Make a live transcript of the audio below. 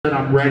And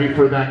I'm ready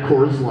for that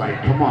Coors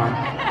Light. Come on.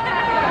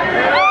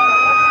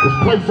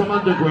 Let's play some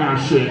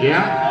underground shit,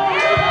 yeah?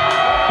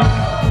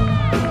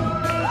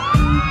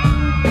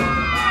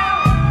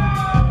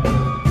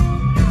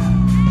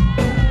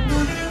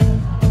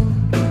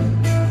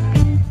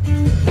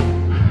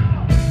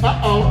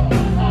 Uh-oh.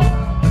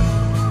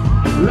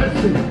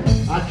 Listen,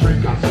 I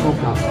drink, I smoke,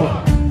 I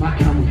fuck. Why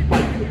can't we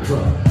fight in the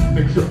club?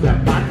 Mix up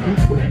that vodka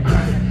with that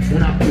crack,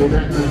 and I feel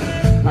that love.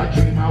 I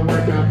dream, I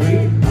work, I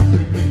bleed. I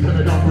sleep things that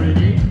I don't really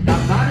need.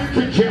 I'm not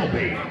into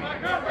jailbait.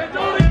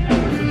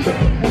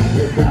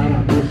 Get down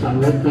on this, I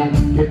let that.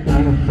 Get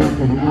down in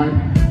fucking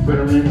line.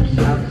 Better in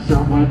himself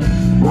so much.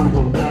 Wanna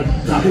go back to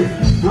stop it.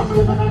 I'm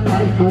living my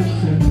life, I'm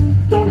sin.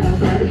 Don't have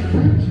bad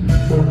friends.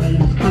 The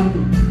rain is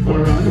coming, or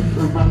running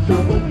for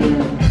myself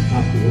again. I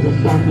feel the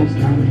sun is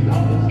coming.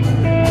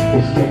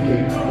 It's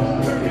taking.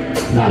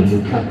 Now you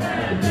come.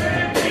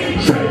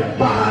 Say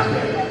bye.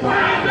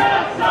 When the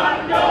sun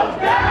goes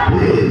down.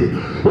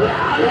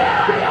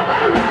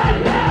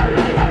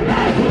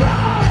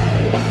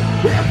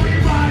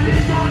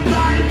 Everybody's on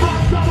time for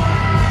the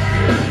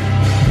world.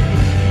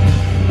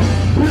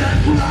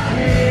 That's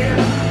right.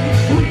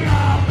 We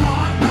all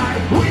gone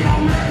right. We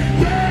already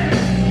dead.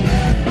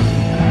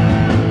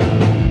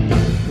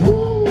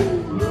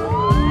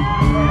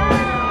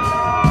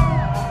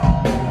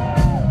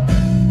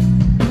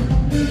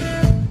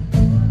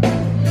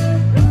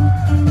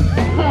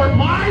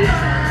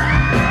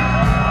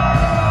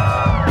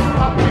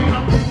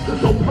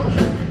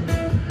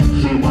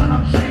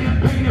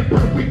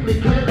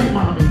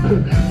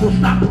 So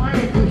stop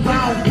playing, cause I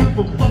don't give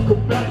a fuck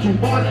about you.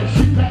 All that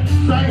shit that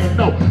you're saying,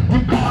 no. You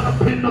caught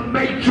up in the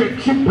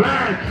matrix, you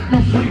blind,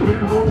 you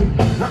sleeping on me.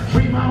 I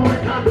dream I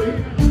work, I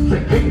bleed.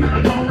 Say thing that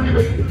I don't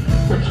really mean.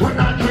 That's when I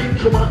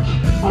drink too much,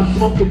 I'm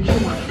smoking too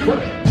much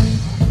kush.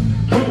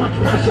 Too much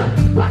pressure,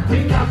 I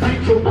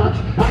think too much.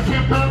 I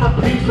can't find my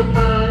peace of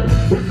mind.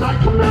 It's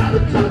like I'm out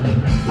of touch.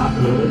 I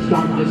feel the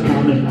sun is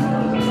coming.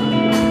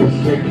 It's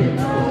taking.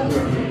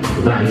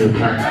 Now you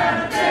can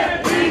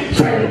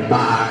say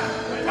bye.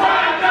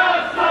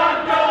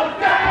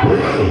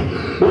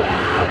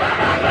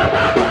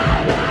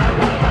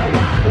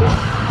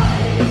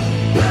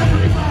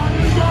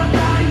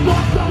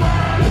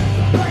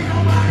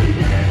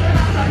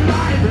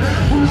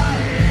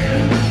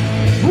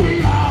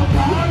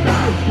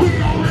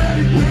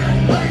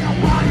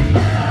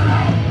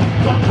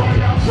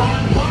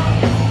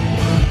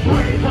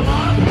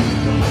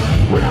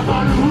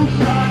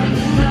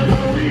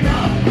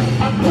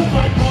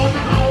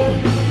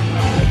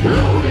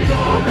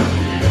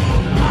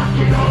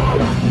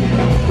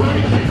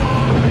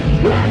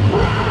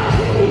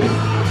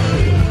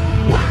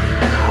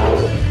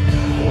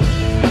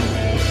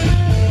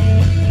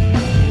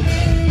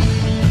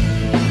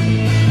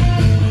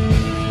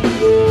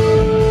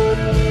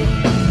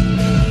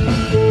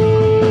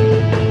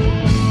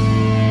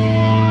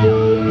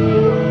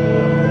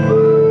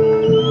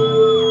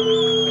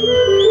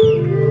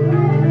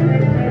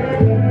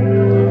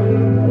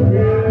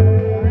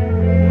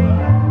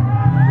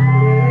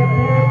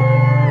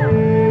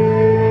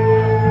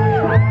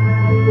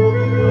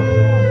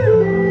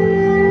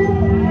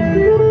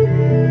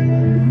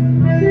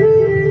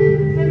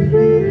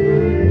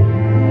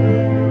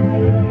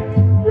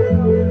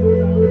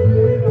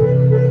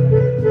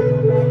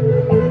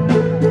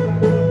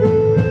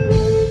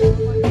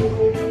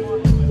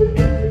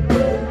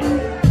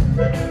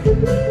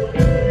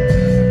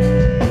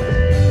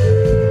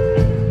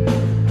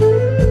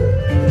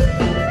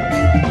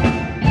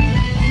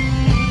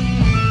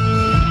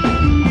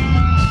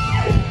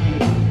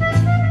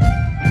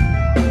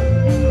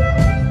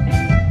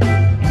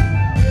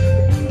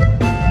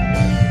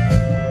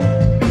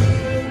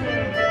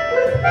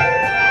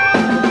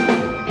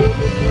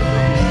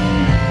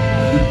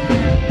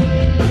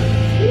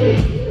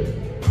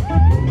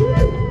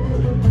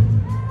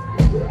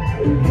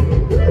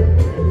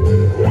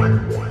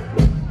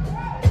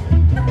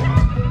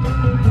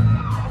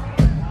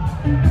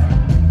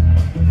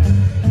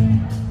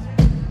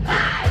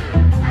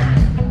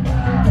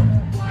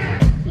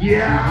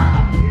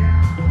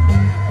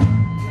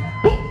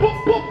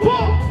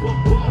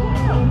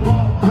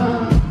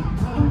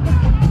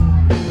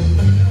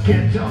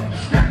 Get up,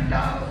 stand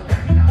up,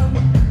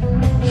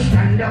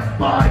 stand up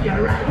for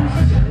your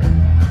rights.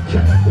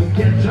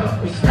 Get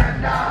up,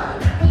 stand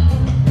up.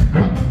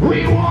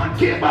 We won't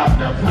give up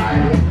the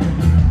fight.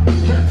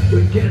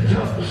 Get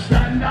up,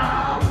 stand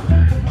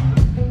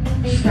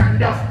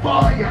up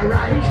for your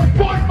rights.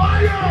 Fort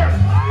Myers!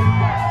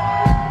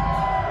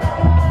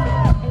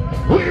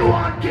 We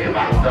won't give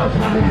up the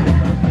fight.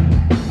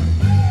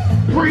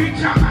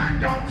 Preacher man,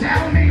 don't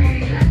tell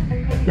me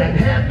that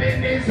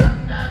heaven is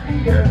under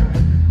the earth.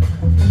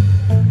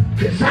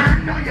 Cause I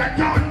know you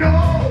don't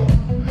know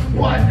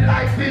what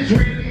life is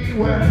really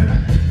worth.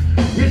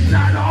 It's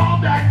not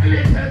all that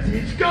glitters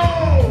is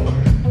gold.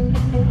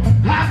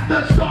 Half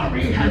the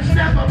story has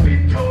never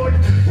been told,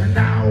 and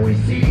now we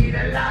see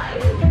the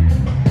light.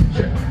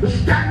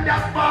 Stand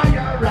up for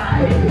your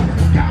rights.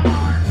 Come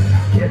on,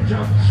 get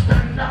up,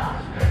 stand up.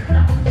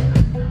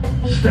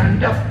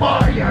 stand up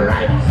for your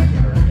rights.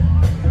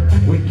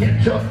 We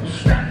get up and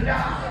stand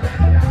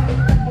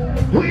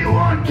up. We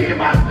won't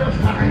give up the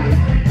fight.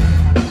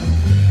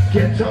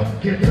 Get up,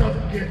 get up,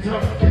 get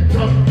up, get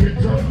up,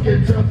 get up,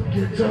 get up,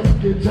 get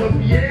up, get up,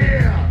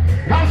 yeah!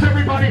 How's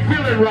everybody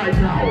feeling right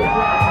now?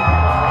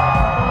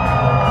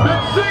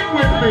 Let's sing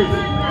with me!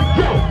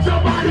 Yo,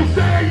 somebody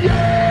say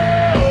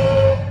yeah!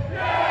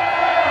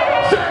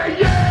 Say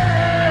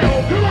yeah!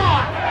 Come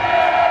on!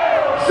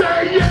 Say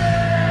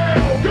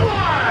yeah! Come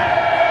on!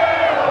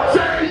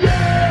 Say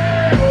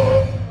yeah!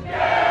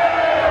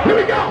 Here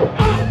we go!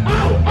 Oh,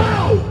 oh,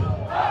 oh!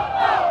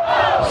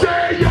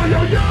 Say yo,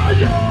 yo, yo,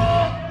 yo!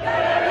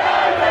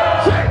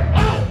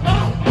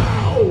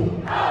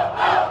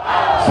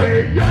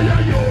 Say yo, yo,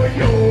 yo!